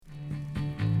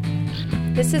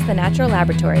This is The Natural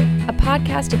Laboratory, a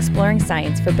podcast exploring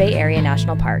science for Bay Area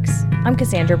national parks. I'm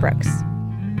Cassandra Brooks.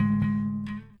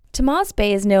 Tomales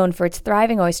Bay is known for its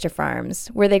thriving oyster farms,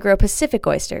 where they grow Pacific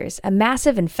oysters, a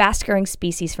massive and fast-growing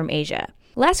species from Asia.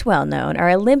 Less well-known are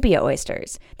Olympia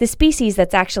oysters, the species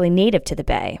that's actually native to the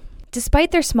bay. Despite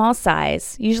their small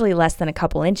size, usually less than a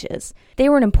couple inches, they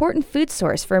were an important food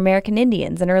source for American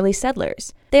Indians and early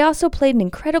settlers. They also played an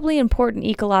incredibly important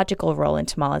ecological role in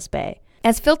Tomales Bay.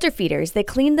 As filter feeders, they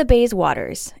cleaned the bay's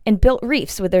waters and built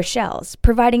reefs with their shells,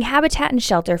 providing habitat and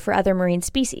shelter for other marine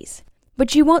species.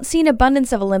 But you won't see an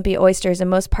abundance of Olympia oysters in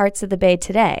most parts of the bay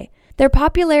today. Their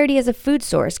popularity as a food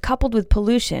source, coupled with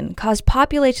pollution, caused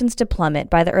populations to plummet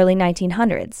by the early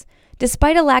 1900s.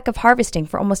 Despite a lack of harvesting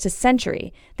for almost a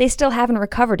century, they still haven't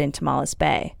recovered in Tomales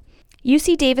Bay.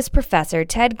 UC Davis professor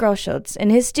Ted Grosschutz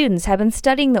and his students have been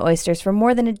studying the oysters for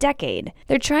more than a decade.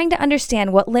 They're trying to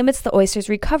understand what limits the oyster's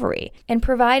recovery and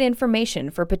provide information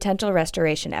for potential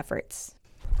restoration efforts.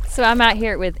 So I'm out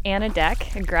here with Anna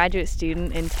Deck, a graduate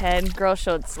student in Ted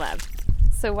Groschutz's lab.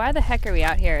 So why the heck are we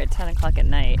out here at 10 o'clock at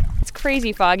night? It's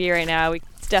crazy foggy right now.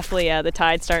 It's definitely the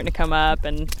tide's starting to come up.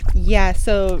 Yeah,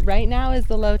 so right now is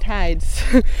the low tides.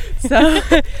 So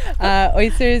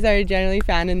oysters are generally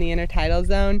found in the intertidal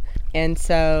zone. And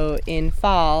so in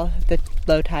fall, the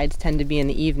low tides tend to be in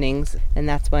the evenings, and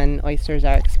that's when oysters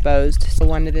are exposed. So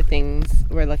one of the things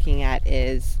we're looking at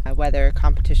is whether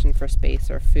competition for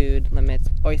space or food limits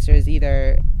oysters,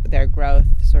 either their growth,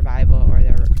 survival, or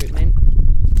their recruitment.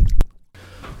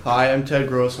 Hi, I'm Ted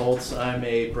Grosschutz. I'm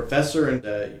a professor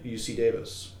at UC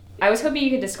Davis. I was hoping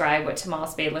you could describe what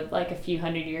Tomales Bay looked like a few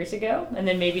hundred years ago, and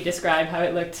then maybe describe how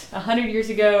it looked 100 years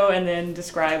ago, and then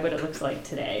describe what it looks like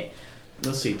today.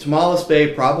 Let's see, Tomales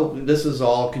Bay, probably, this is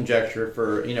all conjecture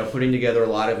for, putting together a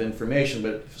lot of information,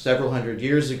 but several hundred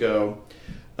years ago,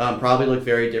 probably looked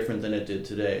very different than it did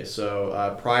today.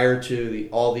 So prior to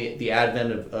the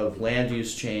advent of land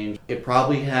use change, it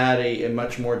probably had a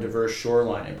much more diverse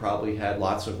shoreline. It probably had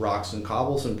lots of rocks and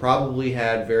cobbles and probably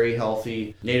had very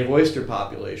healthy native oyster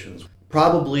populations.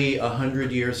 Probably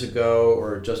 100 years ago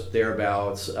or just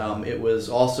thereabouts, it was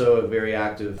also a very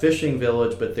active fishing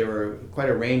village, but there were quite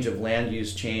a range of land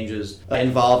use changes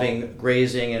involving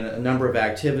grazing and a number of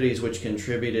activities which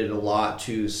contributed a lot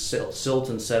to silt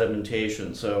and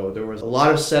sedimentation. So there was a lot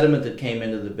of sediment that came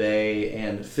into the bay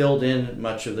and filled in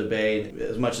much of the bay,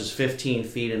 as much as 15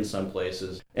 feet in some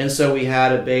places. And so we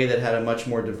had a bay that had a much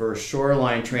more diverse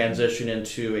shoreline transition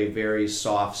into a very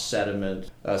soft sediment,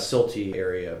 silty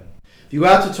area. If you go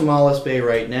out to Tomales Bay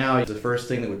right now, the first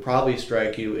thing that would probably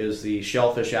strike you is the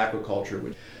shellfish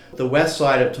aquaculture. The west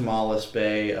side of Tomales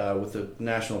Bay, with the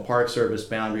National Park Service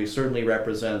boundary, certainly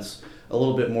represents a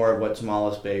little bit more of what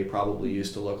Tomales Bay probably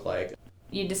used to look like.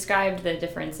 You described the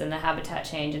difference in the habitat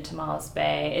change in Tomales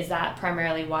Bay. Is that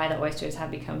primarily why the oysters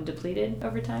have become depleted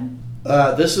over time?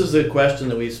 This is the question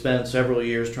that we've spent several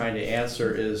years trying to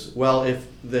answer is, well, if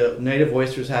the native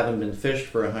oysters haven't been fished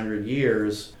for 100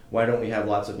 years, why don't we have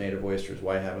lots of native oysters?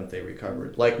 Why haven't they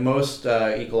recovered? Like most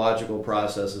ecological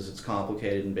processes, it's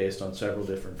complicated and based on several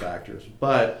different factors.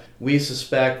 But we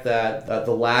suspect that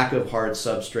the lack of hard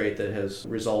substrate that has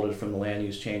resulted from the land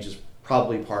use change is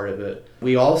probably part of it.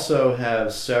 We also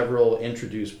have several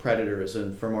introduced predators,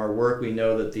 and from our work we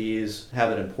know that these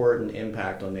have an important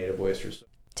impact on native oysters.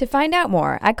 To find out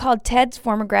more, I called Ted's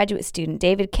former graduate student,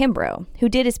 David Kimbrough, who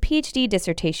did his PhD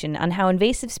dissertation on how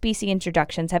invasive species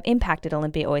introductions have impacted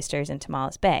Olympia oysters in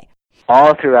Tomales Bay.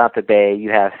 All throughout the bay,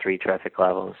 you have three trophic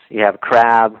levels. You have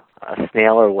crab, a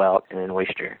snail or whelk, and an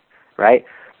oyster, right?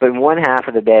 But in one half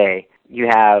of the bay, you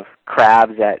have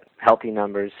crabs at healthy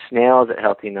numbers, snails at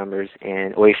healthy numbers,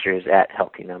 and oysters at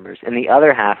healthy numbers. In the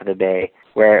other half of the bay,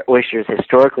 where oysters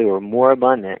historically were more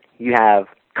abundant, you have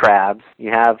crabs,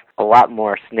 you have a lot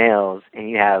more snails, and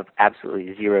you have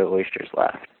absolutely zero oysters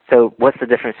left. So what's the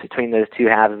difference between those two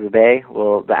halves of the bay?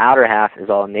 Well, the outer half is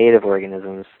all native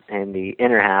organisms, and the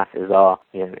inner half is all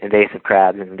invasive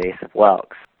crabs and invasive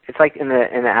whelks. It's like in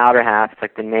the outer half, it's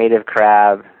like the native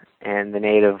crab and the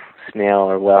native snail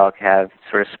or whelk have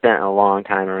sort of spent a long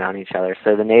time around each other.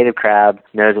 So the native crab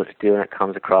knows what to do when it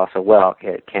comes across a whelk.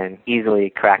 It can easily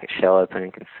crack its shell open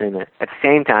and consume it. At the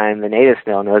same time, the native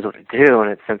snail knows what to do when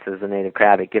it senses the native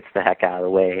crab. It gets the heck out of the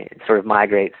way. It sort of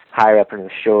migrates higher up into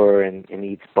the shore and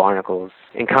eats barnacles.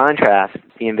 In contrast,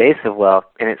 the invasive whelk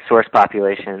in its source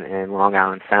population in Long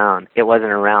Island Sound, it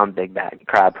wasn't around big bad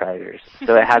crab predators.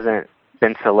 So it hasn't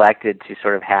been selected to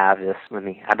sort of have this,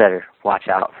 I better watch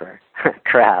out for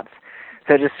crabs.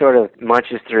 So it just sort of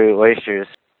munches through oysters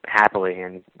happily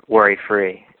and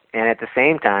worry-free. And at the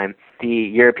same time, the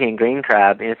European green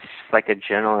crab, it's just like a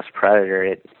generalist predator.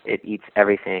 It eats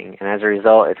everything, and as a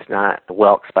result, it's not a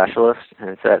whelk specialist,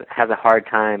 and so it has a hard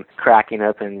time cracking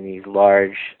open these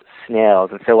large snails.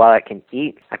 And so while it can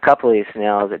eat a couple of these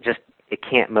snails, it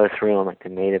can't mow through them like the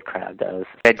native crab does.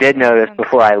 I did notice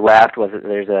before I left was that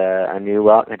there's a new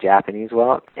whelk, a Japanese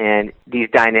whelk, and these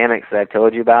dynamics that I've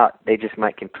told you about, they just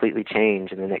might completely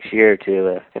change in the next year or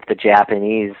two if the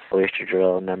Japanese oyster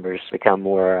drill numbers become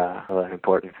more of an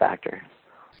important factor.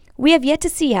 We have yet to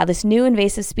see how this new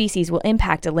invasive species will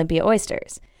impact Olympia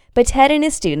oysters, but Ted and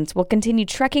his students will continue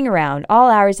trekking around all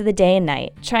hours of the day and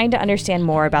night, trying to understand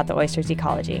more about the oyster's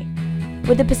ecology.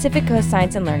 With the Pacific Coast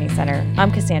Science and Learning Center,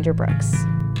 I'm Cassandra Brooks.